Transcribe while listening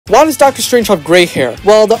Why does Doctor Strange have gray hair?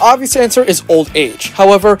 Well, the obvious answer is old age.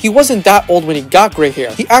 However, he wasn't that old when he got gray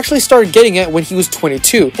hair. He actually started getting it when he was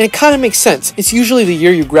 22, and it kind of makes sense. It's usually the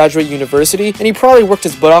year you graduate university, and he probably worked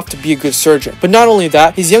his butt off to be a good surgeon. But not only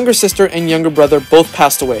that, his younger sister and younger brother both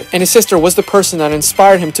passed away, and his sister was the person that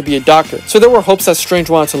inspired him to be a doctor, so there were hopes that Strange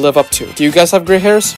wanted to live up to. Do you guys have gray hairs?